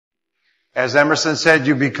As Emerson said,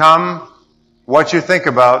 you become what you think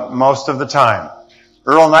about most of the time.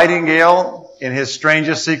 Earl Nightingale, in his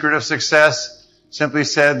Strangest Secret of Success, simply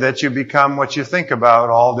said that you become what you think about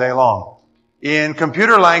all day long. In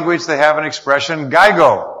computer language, they have an expression,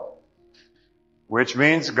 GIGO, which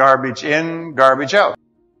means garbage in, garbage out.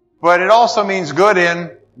 But it also means good in,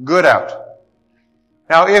 good out.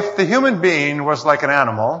 Now, if the human being was like an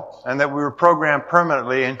animal, and that we were programmed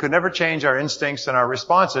permanently and could never change our instincts and our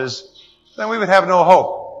responses, then we would have no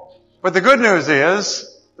hope. But the good news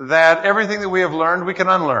is that everything that we have learned, we can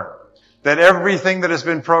unlearn. That everything that has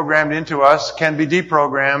been programmed into us can be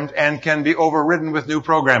deprogrammed and can be overridden with new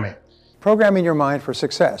programming. Programming your mind for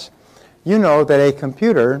success. You know that a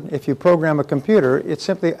computer, if you program a computer, it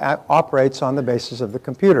simply operates on the basis of the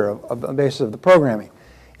computer, on the basis of the programming.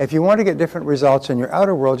 If you want to get different results in your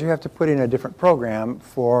outer world, you have to put in a different program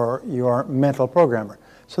for your mental programmer.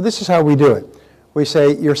 So this is how we do it. We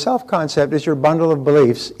say your self-concept is your bundle of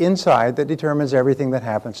beliefs inside that determines everything that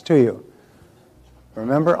happens to you.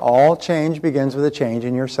 Remember, all change begins with a change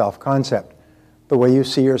in your self-concept, the way you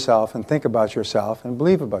see yourself and think about yourself and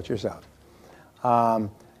believe about yourself.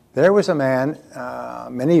 There was a man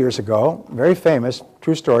many years ago, very famous,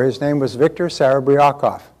 true story. His name was Viktor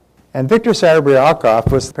Serebryakov. And Viktor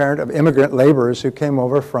Serebryakov was the parent of immigrant laborers who came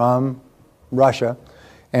over from Russia.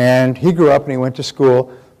 And he grew up and he went to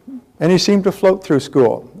school, and he seemed to float through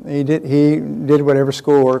school. He did whatever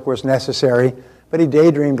schoolwork was necessary, but he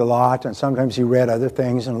daydreamed a lot, and sometimes he read other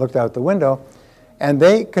things and looked out the window. And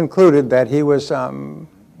they concluded that he was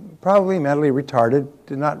probably mentally retarded,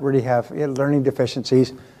 did not really have, he had learning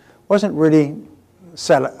deficiencies, wasn't really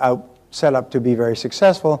set up to be very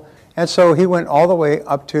successful. And so he went all the way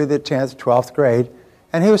up to the 10th, 12th grade,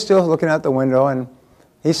 and he was still looking out the window, and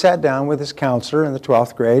he sat down with his counselor in the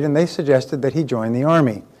 12th grade, and they suggested that he join the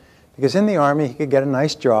Army. Because in the Army, he could get a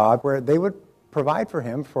nice job where they would provide for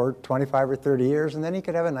him for 25 or 30 years, and then he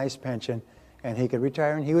could have a nice pension, and he could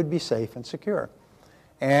retire, and he would be safe and secure.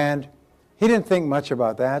 And he didn't think much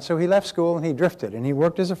about that, so he left school and he drifted, and he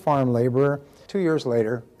worked as a farm laborer. 2 years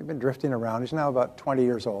later, he'd been drifting around. He's now about 20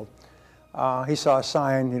 years old. He saw a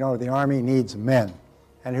sign, you know, the Army needs men.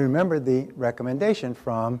 And he remembered the recommendation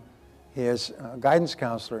from his guidance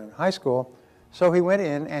counselor in high school. So he went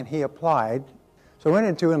in and he applied. So he went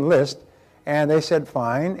in to enlist, and they said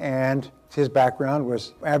fine. And his background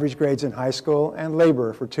was average grades in high school and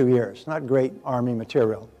labor for 2 years. Not great Army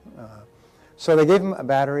material. So they gave him a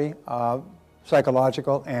battery of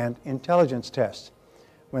psychological and intelligence tests.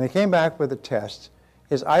 When they came back with the tests,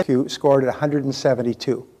 his IQ scored at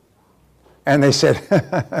 172. And they said,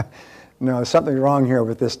 no, there's something wrong here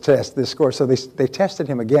with this test, this score. So they tested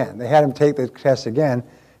him again. They had him take the test again,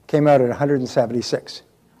 came out at 176.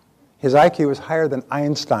 His IQ was higher than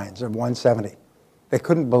Einstein's of 170. They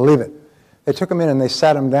couldn't believe it. They took him in and they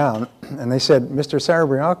sat him down, and they said, Mr.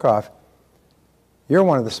 Serebryakov, you're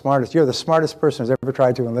one of the smartest. You're the smartest person who's ever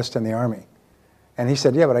tried to enlist in the Army. And he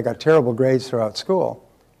said, yeah, but I got terrible grades throughout school.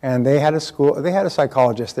 And they had a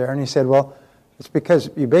psychologist there, and he said, well, it's because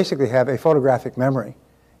you basically have a photographic memory.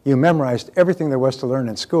 You memorized everything there was to learn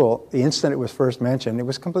in school. The instant it was first mentioned, it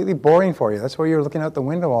was completely boring for you. That's why you were looking out the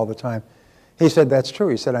window all the time. He said, that's true.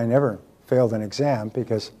 He said, I never failed an exam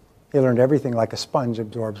because he learned everything like a sponge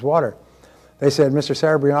absorbs water. They said, Mr.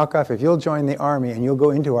 Serebryakov, if you'll join the Army and you'll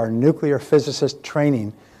go into our nuclear physicist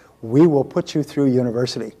training, we will put you through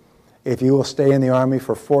university if you will stay in the Army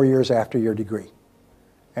for 4 years after your degree.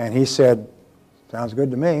 And he said, sounds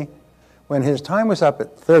good to me. When his time was up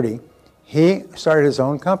at 30, he started his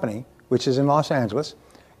own company, which is in Los Angeles,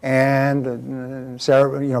 and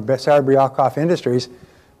Serebryakov Industries.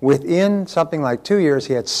 Within something like 2 years,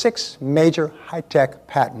 he had 6 major high-tech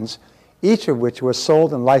patents, each of which was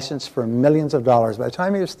sold and licensed for millions of dollars. By the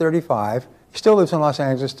time he was 35, he still lives in Los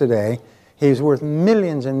Angeles today. He's worth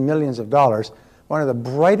millions and millions of dollars, one of the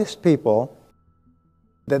brightest people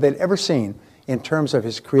that they'd ever seen in terms of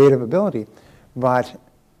his creative ability. But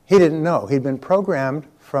he didn't know. He'd been programmed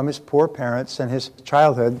from his poor parents and his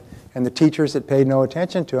childhood and the teachers that paid no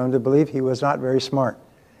attention to him to believe he was not very smart.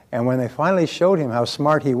 And when they finally showed him how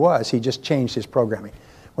smart he was, he just changed his programming.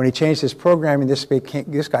 When he changed his programming, this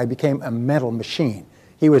guy became a mental machine.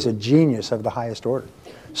 He was a genius of the highest order.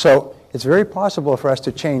 So it's very possible for us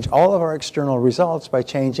to change all of our external results by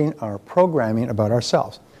changing our programming about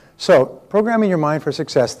ourselves. So programming your mind for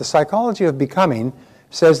success, the psychology of becoming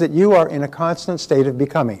says that you are in a constant state of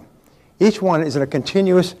becoming. Each one is in a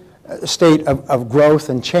continuous state of growth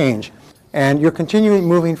and change. And you're continuing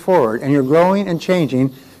moving forward, and you're growing and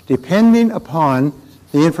changing depending upon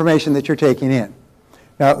the information that you're taking in.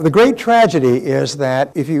 Now, the great tragedy is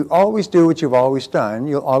that if you always do what you've always done,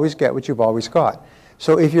 you'll always get what you've always got.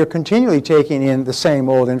 So if you're continually taking in the same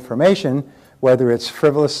old information, whether it's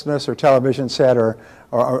frivolousness or television set or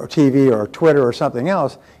TV or Twitter or something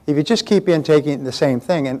else, if you just keep in taking the same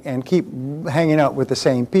thing and keep hanging out with the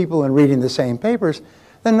same people and reading the same papers,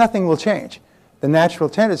 then nothing will change. The natural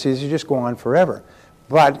tendency is to just go on forever.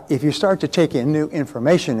 But if you start to take in new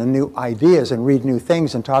information and new ideas and read new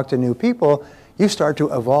things and talk to new people, you start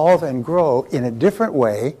to evolve and grow in a different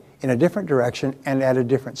way, in a different direction, and at a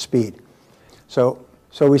different speed. So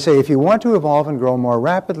we say if you want to evolve and grow more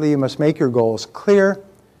rapidly, you must make your goals clear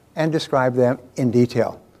and describe them in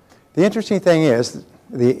detail. The interesting thing is,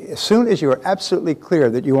 as soon as you are absolutely clear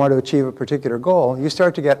that you want to achieve a particular goal, you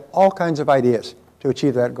start to get all kinds of ideas to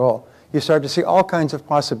achieve that goal. You start to see all kinds of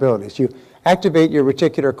possibilities. You activate your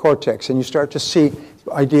reticular cortex and you start to see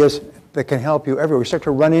ideas that can help you everywhere. You start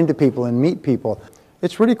to run into people and meet people.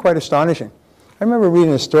 It's really quite astonishing. I remember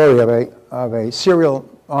reading a story of a serial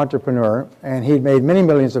entrepreneur, and he'd made many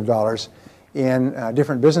millions of dollars in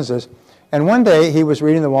different businesses. And one day he was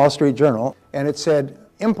reading the Wall Street Journal, and it said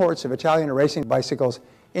imports of Italian racing bicycles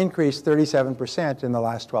increased 37% in the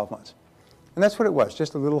last 12 months. And that's what it was,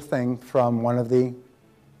 just a little thing from one of the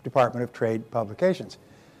Department of Trade publications.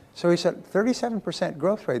 So he said, 37%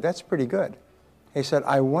 growth rate, that's pretty good. He said,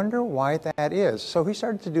 I wonder why that is. So he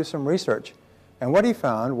started to do some research. And what he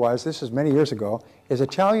found was, this is many years ago, is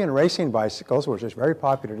Italian racing bicycles, which is very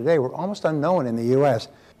popular today, were almost unknown in the U.S.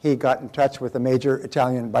 He got in touch with the major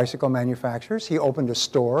Italian bicycle manufacturers. He opened a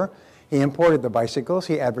store. He imported the bicycles.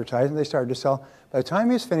 He advertised, and they started to sell. By the time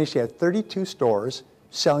he was finished, he had 32 stores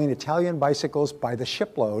selling Italian bicycles by the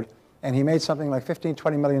shipload, and he made something like $15,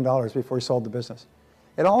 $20 million before he sold the business.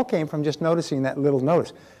 It all came from just noticing that little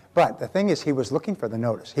notice. But the thing is, he was looking for the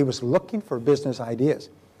notice. He was looking for business ideas.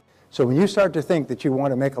 So when you start to think that you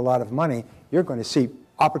want to make a lot of money, you're going to see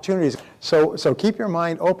opportunities. So keep your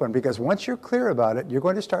mind open, because once you're clear about it, you're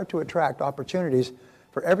going to start to attract opportunities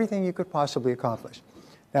for everything you could possibly accomplish.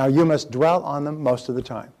 Now, you must dwell on them most of the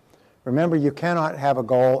time. Remember, you cannot have a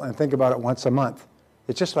goal and think about it once a month.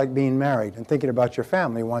 It's just like being married and thinking about your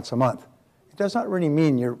family once a month. It does not really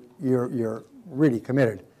mean you're really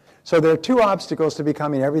committed. So there are two obstacles to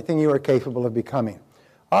becoming everything you are capable of becoming.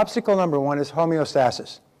 Obstacle number one is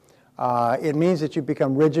homeostasis. It means that you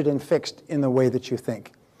become rigid and fixed in the way that you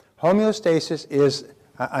think. Homeostasis is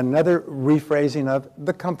another rephrasing of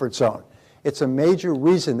the comfort zone. It's a major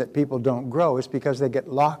reason that people don't grow is because they get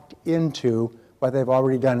locked into what they've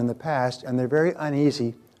already done in the past, and they're very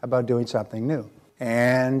uneasy about doing something new.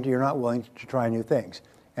 And you're not willing to try new things.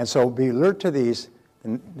 And so be alert to these: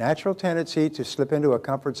 the natural tendency to slip into a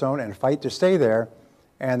comfort zone and fight to stay there,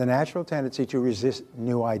 and the natural tendency to resist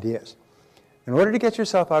new ideas. In order to get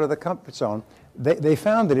yourself out of the comfort zone, they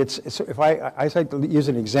found that if I like to use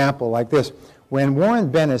an example like this. When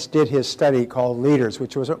Warren Bennis did his study called Leaders,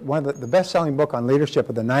 which was one of the best-selling book on leadership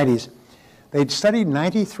of the 90s, they'd studied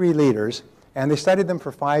 93 leaders, and they studied them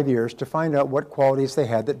for 5 years to find out what qualities they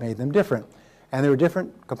had that made them different. And they were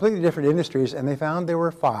completely different industries, and they found there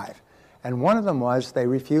were 5. And one of them was they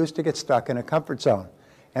refused to get stuck in a comfort zone.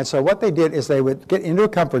 And so what they did is they would get into a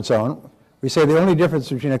comfort zone. We say the only difference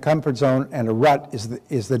between a comfort zone and a rut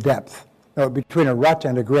is the depth. No, between a rut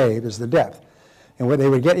and a grave is the depth. And where they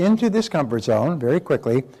would get into this comfort zone very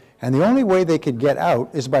quickly, and the only way they could get out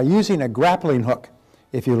is by using a grappling hook,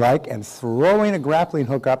 if you like, and throwing a grappling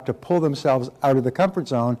hook up to pull themselves out of the comfort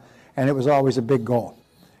zone, and it was always a big goal.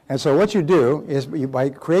 And so what you do is, by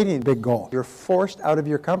creating a big goal, you're forced out of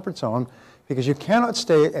your comfort zone because you cannot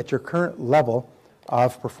stay at your current level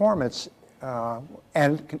of performance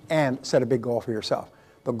and set a big goal for yourself.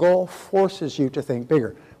 The goal forces you to think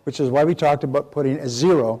bigger, which is why we talked about putting a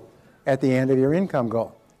 0 at the end of your income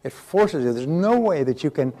goal. It forces you. There's no way that you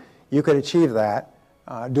could achieve that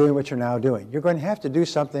doing what you're now doing. You're going to have to do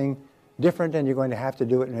something different, and you're going to have to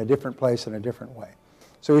do it in a different place in a different way.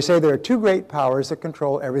 So we say there are 2 great powers that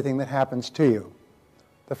control everything that happens to you.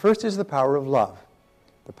 The first is the power of love.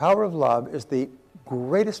 The power of love is the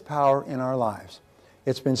greatest power in our lives.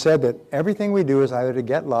 It's been said that everything we do is either to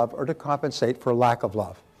get love or to compensate for lack of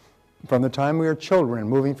love. From the time we are children,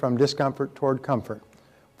 moving from discomfort toward comfort,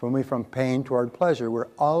 from pain toward pleasure, we're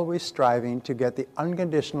always striving to get the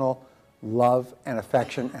unconditional love and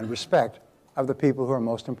affection and respect of the people who are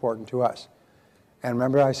most important to us. And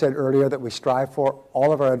remember I said earlier that we strive for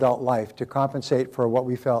all of our adult life to compensate for what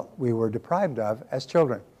we felt we were deprived of as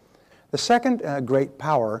children. The second great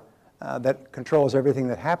power that controls everything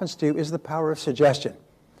that happens to you is the power of suggestion.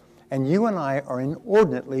 And you and I are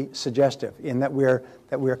inordinately suggestive in that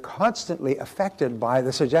we're constantly affected by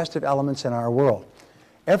the suggestive elements in our world.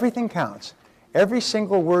 Everything counts. Every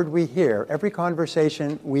single word we hear, every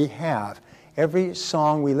conversation we have, every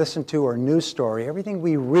song we listen to or news story, everything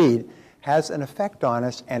we read has an effect on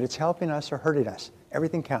us, and it's helping us or hurting us.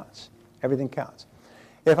 Everything counts. Everything counts.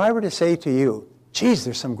 If I were to say to you, geez,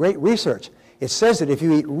 there's some great research. It says that if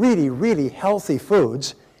you eat really, really healthy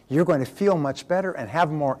foods, you're going to feel much better and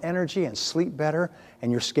have more energy and sleep better,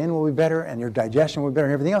 and your skin will be better, and your digestion will be better,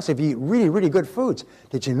 and everything else if you eat really, really good foods.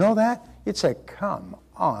 Did you know that? You'd say, come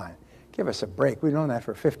on, give us a break. We've known that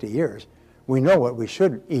for 50 years. We know what we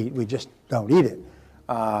should eat. We just don't eat it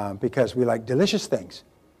because we like delicious things.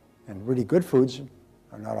 And really good foods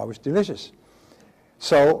are not always delicious.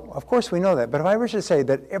 So, of course, we know that. But if I were to say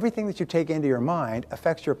that everything that you take into your mind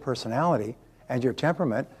affects your personality and your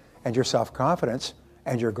temperament and your self-confidence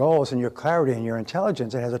and your goals and your clarity and your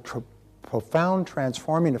intelligence, it has a profound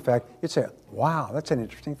transforming effect, you'd say, wow, that's an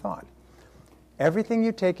interesting thought. Everything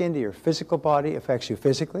you take into your physical body affects you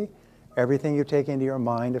physically. Everything you take into your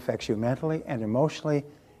mind affects you mentally and emotionally,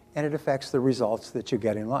 and it affects the results that you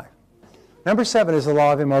get in life. Number 7 is the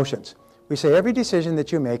law of emotions. We say every decision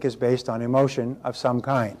that you make is based on emotion of some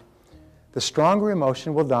kind. The stronger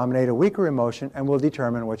emotion will dominate a weaker emotion and will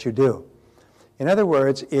determine what you do. In other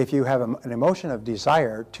words, if you have an emotion of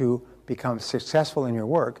desire to become successful in your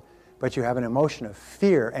work, but you have an emotion of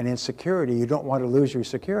fear and insecurity, you don't want to lose your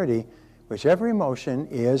security, whichever emotion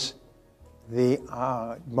is the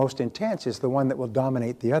most intense is the one that will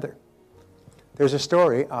dominate the other. There's a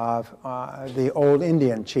story of the old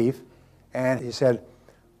Indian chief, and he said,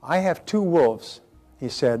 I have 2 wolves, he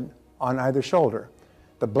said, on either shoulder.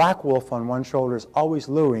 The black wolf on one shoulder is always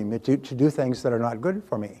luring me to do things that are not good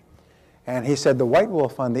for me. And he said, the white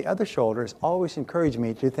wolf on the other shoulder is always encouraging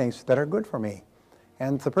me to do things that are good for me.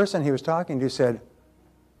 And the person he was talking to said,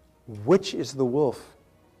 which is the wolf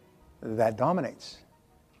that dominates?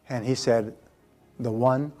 And he said, the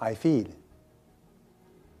one I feed.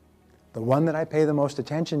 The one that I pay the most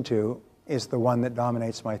attention to is the one that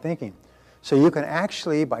dominates my thinking. So you can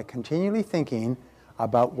actually, by continually thinking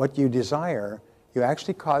about what you desire, you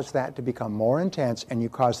actually cause that to become more intense, and you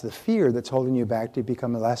cause the fear that's holding you back to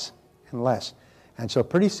become less and less. And so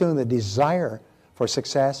pretty soon the desire for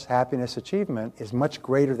success, happiness, achievement is much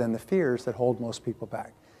greater than the fears that hold most people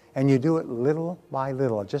back. And you do it little by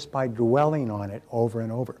little, just by dwelling on it over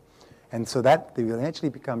and over. And so that eventually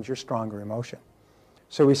becomes your stronger emotion.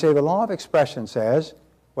 So we say the law of expression says,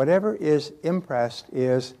 whatever is impressed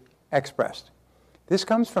is expressed. This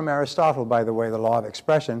comes from Aristotle, by the way, the law of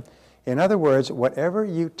expression. In other words, whatever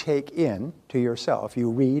you take in to yourself, you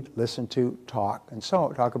read, listen to, talk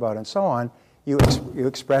about, and so on, you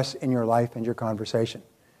express in your life and your conversation.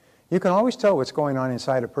 You can always tell what's going on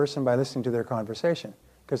inside a person by listening to their conversation,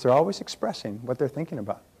 because they're always expressing what they're thinking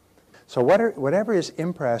about. So whatever is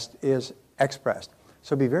impressed is expressed.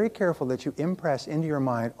 So be very careful that you impress into your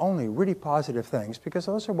mind only really positive things, because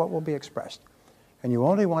those are what will be expressed. And you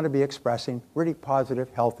only want to be expressing really positive,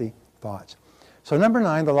 healthy thoughts. So number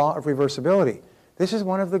 9, the law of reversibility. This is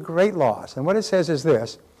one of the great laws. And what it says is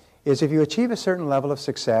this, is if you achieve a certain level of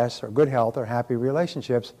success or good health or happy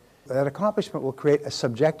relationships, that accomplishment will create a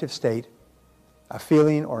subjective state, a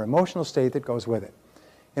feeling or emotional state that goes with it.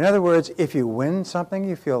 In other words, if you win something,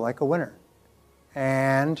 you feel like a winner.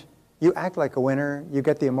 And you act like a winner, you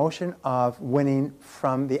get the emotion of winning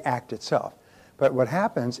from the act itself. But what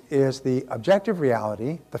happens is the objective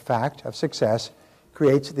reality, the fact of success,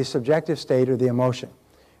 creates the subjective state or the emotion.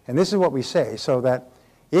 And this is what we say, so that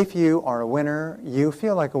if you are a winner, you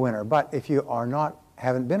feel like a winner. But if you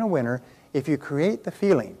haven't been a winner, if you create the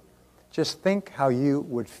feeling, just think how you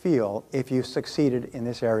would feel if you succeeded in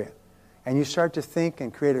this area. And you start to think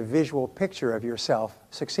and create a visual picture of yourself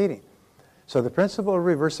succeeding. So the principle of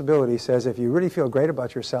reversibility says if you really feel great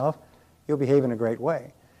about yourself, you'll behave in a great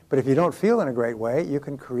way. But if you don't feel in a great way, you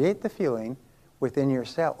can create the feeling within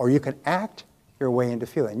yourself, or you can act your way into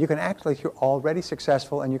feeling. You can act like you're already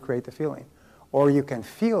successful and you create the feeling. Or you can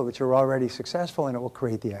feel that you're already successful and it will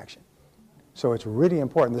create the action. So it's really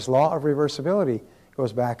important. This law of reversibility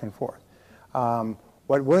goes back and forth.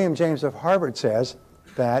 What William James of Harvard says,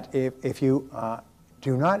 that if you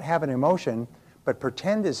do not have an emotion, but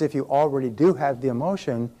pretend as if you already do have the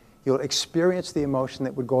emotion, you'll experience the emotion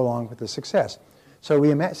that would go along with the success. So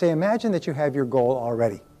we say, imagine that you have your goal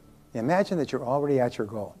already. Imagine that you're already at your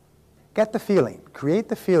goal. Get the feeling. Create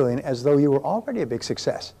the feeling as though you were already a big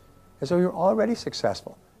success, as though you're already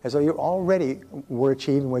successful, as though you already were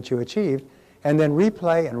achieving what you achieved, and then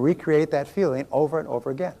replay and recreate that feeling over and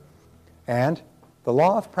over again. And the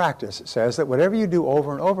law of practice says that whatever you do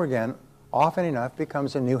over and over again, often enough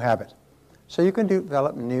becomes a new habit. So you can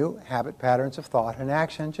develop new habit patterns of thought and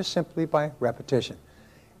action just simply by repetition.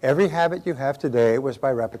 Every habit you have today was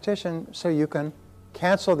by repetition, so you can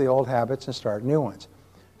cancel the old habits and start new ones.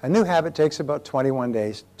 A new habit takes about 21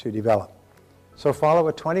 days to develop. So follow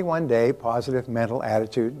a 21-day positive mental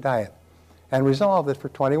attitude diet and resolve that for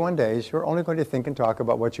 21 days you're only going to think and talk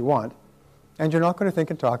about what you want, and you're not going to think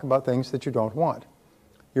and talk about things that you don't want.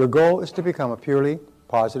 Your goal is to become a purely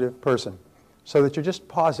positive person so that you're just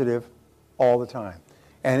positive all the time.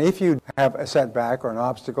 And if you have a setback or an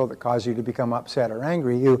obstacle that causes you to become upset or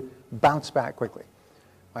angry, you bounce back quickly.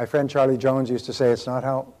 My friend Charlie Jones used to say, it's not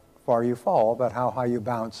how far you fall, but how high you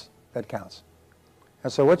bounce that counts.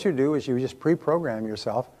 And so what you do is you just pre-program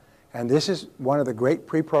yourself, and this is one of the great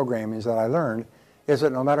pre-programmings that I learned, is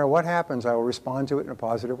that no matter what happens, I will respond to it in a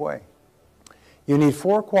positive way. You need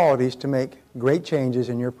 4 qualities to make great changes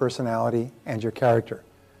in your personality and your character.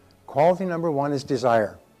 Quality number 1 is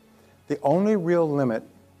desire. The only real limit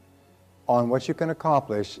on what you can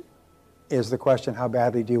accomplish is the question, how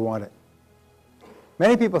badly do you want it?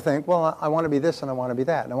 Many people think, well, I want to be this and I want to be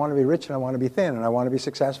that, and I want to be rich and I want to be thin, and I want to be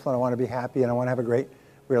successful and I want to be happy and I want to have a great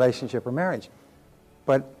relationship or marriage.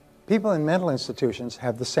 But people in mental institutions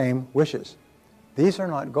have the same wishes. These are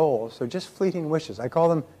not goals, they're just fleeting wishes. I call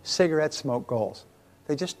them cigarette smoke goals.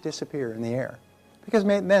 They just disappear in the air. Because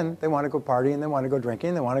then they want to go partying, they want to go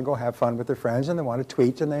drinking, they want to go have fun with their friends, and they want to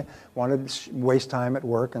tweet, and they want to waste time at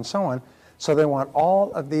work and so on. So they want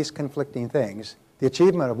all of these conflicting things. The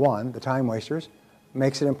achievement of one, the time wasters,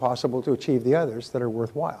 makes it impossible to achieve the others that are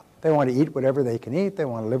worthwhile. They want to eat whatever they can eat, they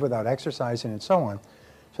want to live without exercising and so on.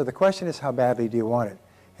 So the question is, how badly do you want it?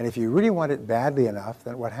 And if you really want it badly enough,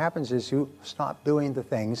 then what happens is you stop doing the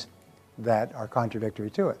things that are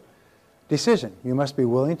contradictory to it. Decision. You must be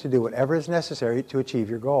willing to do whatever is necessary to achieve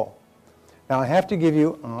your goal. Now I have to give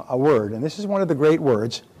you a word, and this is one of the great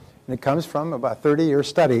words, and it comes from about 30-year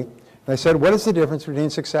study. And I said, what is the difference between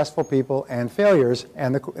successful people and failures?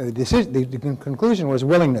 And the conclusion was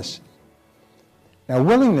willingness. Now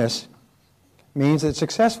willingness means that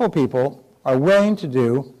successful people are willing to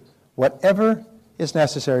do whatever is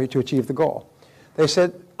necessary to achieve the goal. They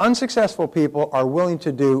said unsuccessful people are willing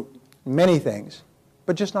to do many things,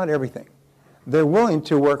 but just not everything. They're willing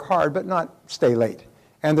to work hard, but not stay late.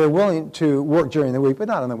 And they're willing to work during the week, but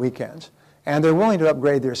not on the weekends. And they're willing to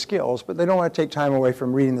upgrade their skills, but they don't want to take time away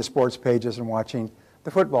from reading the sports pages and watching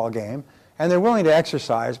the football game. And they're willing to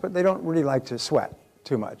exercise, but they don't really like to sweat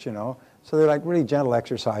too much, you know. So they're like really gentle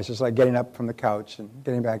exercises, like getting up from the couch and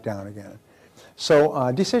getting back down again.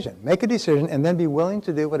 So decision. Make a decision and then be willing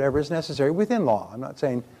to do whatever is necessary within law. I'm not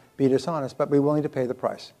saying be dishonest, but be willing to pay the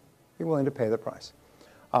price. Be willing to pay the price.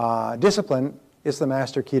 Discipline is the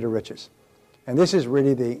master key to riches. And this is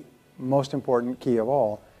really the most important key of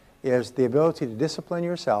all, is the ability to discipline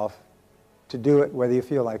yourself to do it whether you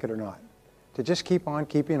feel like it or not. To just keep on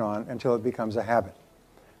keeping on until it becomes a habit.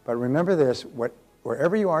 But remember this,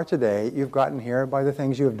 wherever you are today, you've gotten here by the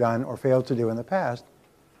things you have done or failed to do in the past.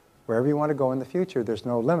 Wherever you want to go in the future, there's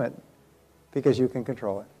no limit because you can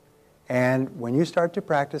control it. And when you start to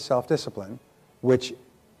practice self-discipline, which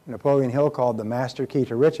Napoleon Hill called the master key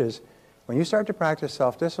to riches, when you start to practice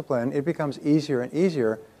self-discipline, it becomes easier and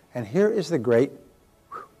easier. And here is the great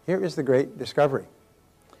discovery,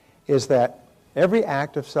 is that every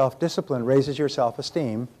act of self-discipline raises your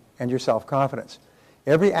self-esteem and your self-confidence.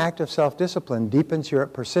 Every act of self-discipline deepens your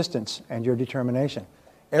persistence and your determination.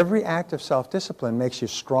 Every act of self-discipline makes you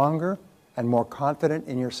stronger and more confident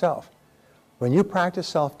in yourself. When you practice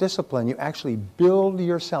self-discipline, you actually build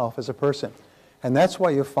yourself as a person. And that's why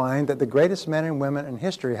you find that the greatest men and women in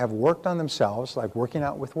history have worked on themselves, like working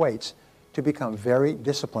out with weights, to become very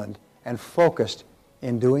disciplined and focused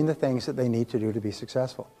in doing the things that they need to do to be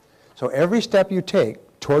successful. So every step you take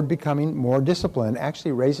toward becoming more disciplined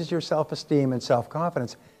actually raises your self-esteem and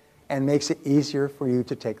self-confidence and makes it easier for you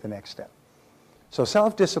to take the next step. So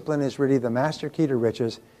self-discipline is really the master key to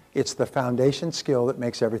riches. It's the foundation skill that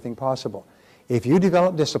makes everything possible. If you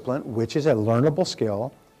develop discipline, which is a learnable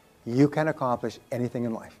skill, you can accomplish anything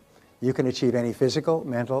in life. You can achieve any physical,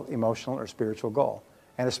 mental, emotional, or spiritual goal.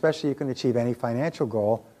 And especially you can achieve any financial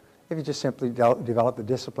goal if you just simply develop the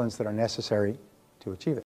disciplines that are necessary to achieve it.